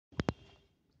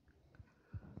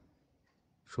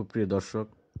সুপ্রিয় দর্শক,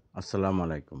 আসসালামু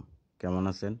আলাইকুম। কেমন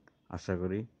আছেন? আশা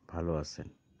করি ভালো আছেন।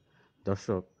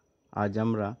 দর্শক, আজ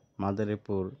আমরা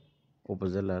মাদারীপুর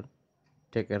উপজেলার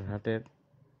টেকেরহাটের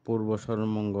পূর্ব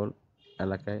সরমঙ্গল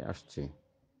এলাকায় আসছি।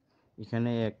 এখানে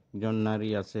একজন নারী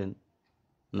আছেন,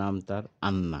 নাম তার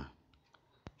আন্না।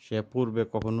 সে পূর্বে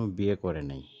কখনো বিয়ে করে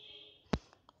নাই।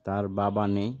 তার বাবা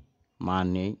নেই, মা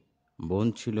নেই, বোন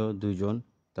ছিল দুজন,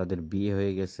 তাদের বিয়ে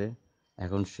হয়ে গেছে।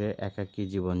 এখন সে একাকী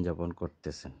জীবনযাপন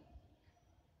করতেছেন।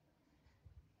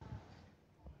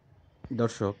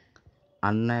 দর্শক,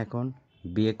 আন্না এখন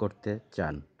বিয়ে করতে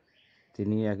চান।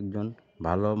 তিনি একজন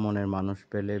ভালো মনের মানুষ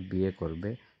পেলে বিয়ে করবে,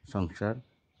 সংসার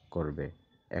করবে।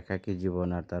 একাকী জীবন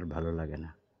আর তার ভালো লাগে না।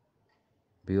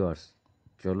 ভিউয়ার্স,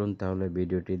 চলুন তাহলে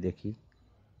ভিডিওটি দেখি।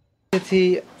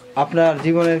 আপনার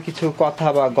জীবনের কিছু কথা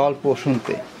বা গল্প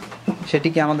শুনতে, সেটি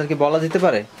কি আমাদেরকে বলা যেতে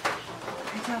পারে?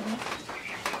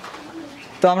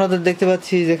 তো আমরা তো দেখতে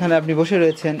পাচ্ছি যেখানে আপনি বসে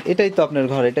রয়েছেন, এটাই তো আপনার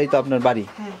ঘর, এটাই তো আপনার বাড়ি।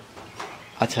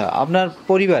 আচ্ছা, আপনার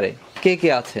পরিবারে কে কে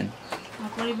আছেন?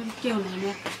 কেউ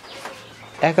নেই।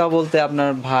 একা বলতে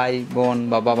আপনার ভাই বোন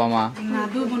বা বাবা মা? না,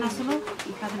 দুই বোন ছিল,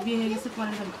 তাদের বিয়ে হয়ে গেছে।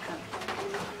 পরে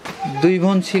দুই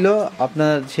বোন ছিল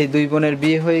আপনার, সেই দুই বোনের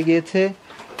বিয়ে হয়ে গিয়েছে,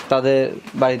 তাদের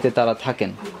বাড়িতে তারা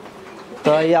থাকেন। তো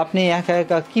এই আপনি একা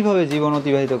একা কিভাবে জীবন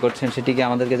অতিবাহিত করছেন সেটি কি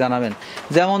আমাদেরকে জানাবেন?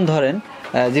 যেমন ধরেন,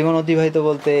 জীবন অতিবাহিত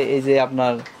বলতে এই যে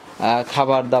আপনার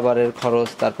খাবার দাবারের খরচ,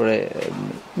 তারপরে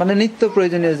মানে নিত্য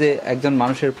প্রয়োজনীয় যে একজন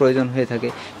মানুষের প্রয়োজন হয়ে থাকে,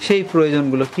 সেই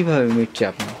প্রয়োজনগুলো কিভাবে মিটছে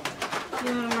আপনার?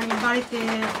 মানে বাড়িতে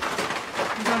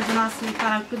দশজন আছে,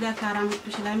 তারা একটু দেখে, আর আমি একটু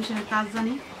সেলাই মেশিনের কাজ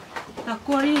জানি, তা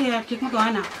করি। ঠিক মতো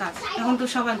হয় না কাজ। এখন তো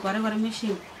সবার ঘরে ঘরে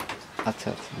মেশিন। আচ্ছা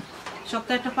আচ্ছা।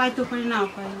 সপ্তাহে একটা পাইতেও পারি, নাও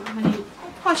পাই, মানে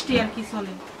কষ্টই আর কি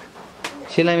চলে।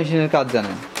 সেলাই মেশিনের কাজ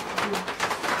জানেন?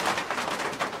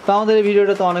 তো আমাদের এই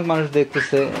ভিডিওটা তো অনেক মানুষ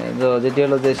দেখতেছে, যেটি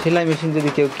হলো যে সেলাই মেশিন যদি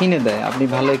কেউ কিনে দেয়, আপনি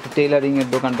ভালো একটু টেইলারিং এর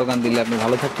দোকান দিলে আপনি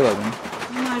ভালো থাকতে পারবেন।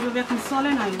 না, এভাবে এখন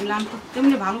চলে না। এগুলো আমি তো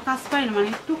তেমনি ভালো কাজ পাই না, মানে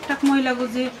টুকটাক মহিলা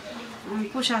যে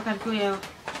পোশাক আর কি,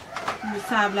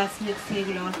 চা ব্লাস লেগছে,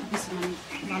 এগুলো অল্প কিছু মানে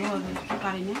ভালোভাবে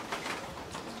পারি না।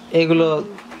 এগুলো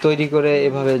তৈরি করে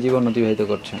এভাবে জীবন অতিবাহিত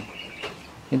করছেন।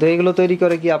 কিন্তু এগুলো তৈরি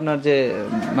করে কি আপনার যে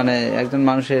মানে একজন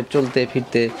মানুষের চলতে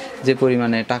ফিরতে যে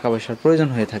পরিমাণে টাকা পয়সার প্রয়োজন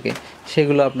হয়ে থাকে,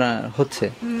 সেগুলো আপনার হচ্ছে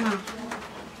না?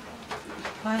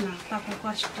 হয় না, টাকা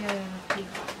কষ্টে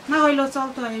না হইলেও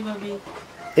চলতো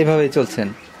এইভাবেই চলছেন।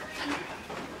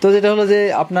 তো যেটা হলো যে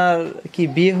আপনার কি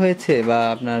বিয়ে হয়েছে বা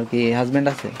আপনার কি হাজবেন্ড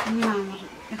আছে? না, আমার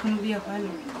এখনো বিয়ে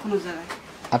হয়নি কোনো জায়গায়।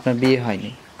 আপনার বিয়ে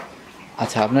হয়নি?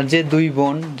 আচ্ছা, আপনার যে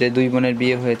দুই বোনের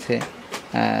বিয়ে হয়েছে,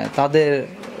 তাদের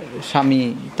স্বামী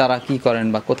তারা কি করেন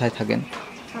বা কোথায় থাকেন?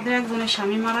 তাদের একজনের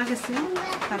স্বামী মারা গেছে,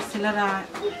 তার ছেলেরা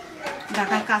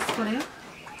ঢাকায় কাজ করে।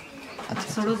 আচ্ছা,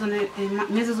 ছোট জনের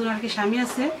মেজো আর কি স্বামী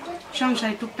আছে,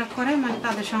 সংসারে টুকটাক করে, মানে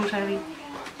তাদের সংসারে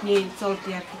নিয়ে চলতে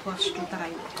আর কি কষ্ট।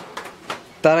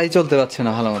 তারাই চলতে পারছে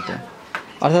না ভালো মতো।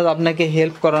 অর্থাৎ আপনাকে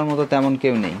হেল্প করার মতো তেমন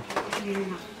কেউ নেই?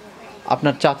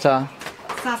 আপনার চাচা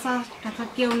টাচা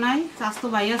কেউ নাই। চাচতো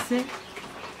ভাই আছে,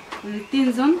 মানে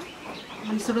তিনজন,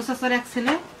 মানে ছোট চাচার এক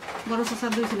ছেলে, বড়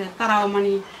চাচার দুই ছেলে। তারাও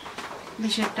মানে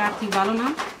বেশি একটা আর্থিক ভালো না,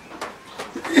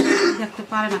 দেখতে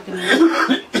পারে না তেমন।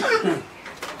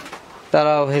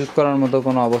 তারাও হেল্প করার মতো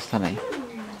কোনো অবস্থা নাই।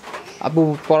 আপু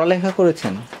পড়ালেখা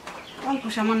করেছেন? অল্প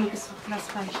সামান্য কিছু, ক্লাস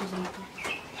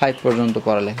 5 পর্যন্ত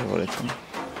পড়ালেখা করেছেন।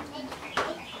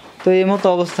 তো এই মতো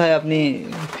অবস্থায় আপনি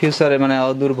ফিউচারে মানে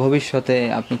অদূর ভবিষ্যতে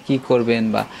আপনি কি করবেন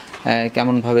বা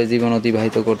কেমনভাবে জীবন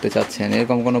অতিবাহিত করতে চাচ্ছেন,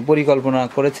 এরকম কোনো পরিকল্পনা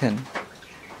করেছেন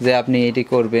যে আপনি এটি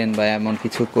করবেন বা এমন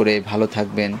কিছু করে ভালো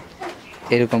থাকবেন,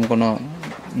 এরকম কোনো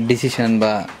ডিসিশন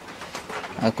বা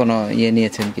কোনো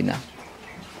নিয়েছেন কিনা?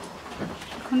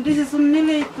 ডিসিশন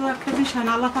নিলেই তো একটা বিষয়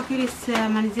না, আল্লাহ পাকের ইচ্ছে,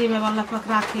 মানে যেভাবে আল্লাহ পাক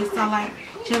রাখে চালায়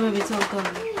সেভাবে চলতে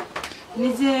হবে।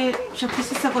 নিজে সব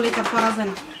কিছু ইচ্ছা করলে তা করা যায়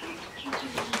না।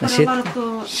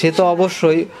 সে তো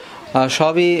অবশ্যই,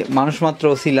 সবই মানুষ মাত্র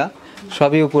ওসিলা,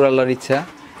 সবই উপর আল্লাহর ইচ্ছা।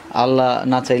 আল্লাহ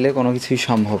না চাইলে কোনো কিছুই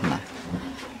সম্ভব না।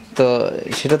 তো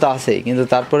সেটা তো আছেই, কিন্তু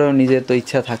তারপরেও নিজের তো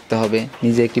ইচ্ছা থাকতে হবে,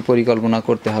 নিজে একটি পরিকল্পনা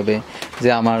করতে হবে যে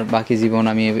আমার বাকি জীবন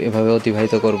আমি এভাবে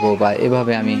অতিবাহিত করব বা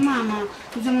এভাবে আমি।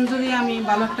 যেমন যদি আমি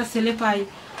ভালো একটা ছেলে পাই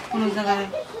কোনো জায়গায়,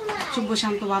 সভ্য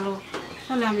শান্ত ভালো,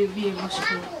 তাহলে আমি বিয়ে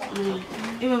বসবো।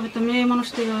 এভাবে তো মেয়ে মানুষ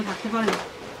তো এভাবে থাকতে পারে না।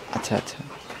 আচ্ছা আচ্ছা।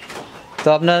 তো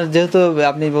আপনার যেহেতু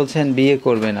আপনি বলছেন বিয়ে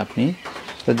করবেন, আপনি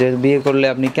তো যে বিয়ে করলে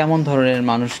আপনি কেমন ধরনের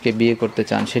মানুষকে বিয়ে করতে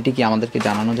চান সেটি কি আমাদেরকে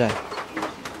জানানো যায়?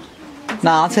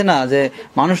 না, আছে না যে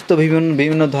মানুষ তো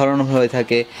বিভিন্ন ধরনের হয়ে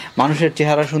থাকে, মানুষের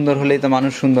চেহারা সুন্দর হলেই তো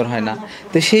মানুষ সুন্দর হয় না।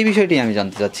 তো সেই বিষয়টি আমি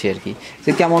জানতে চাচ্ছি আর কি,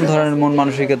 যে কেমন ধরনের মন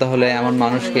মানসিকতা হলে এমন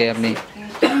মানুষকে আপনি।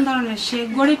 কেমন ধরনের, সে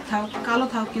গরিব থাক কালো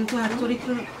থাক, কিন্তু আর চরিত্র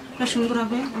একটা সুন্দর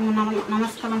হবে,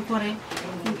 নামাজ কালাম করে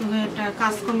কিন্তু একটা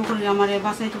কাজকর্ম করে আমার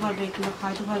বাঁচাইতে পারবে কিংবা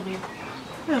খাওয়াইতে পারবে,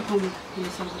 এরকম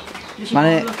বেশি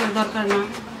মানে লোকের দরকার না।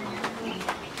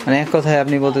 মানে এক কথায়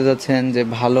আপনি বলতে চাচ্ছেন যে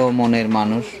ভালো মনের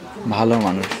মানুষ, ভালো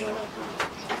মানুষ,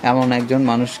 এমন একজন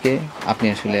মানুষকে আপনি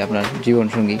আসলে আপনার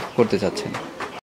জীবনসঙ্গী করতে চাচ্ছেন।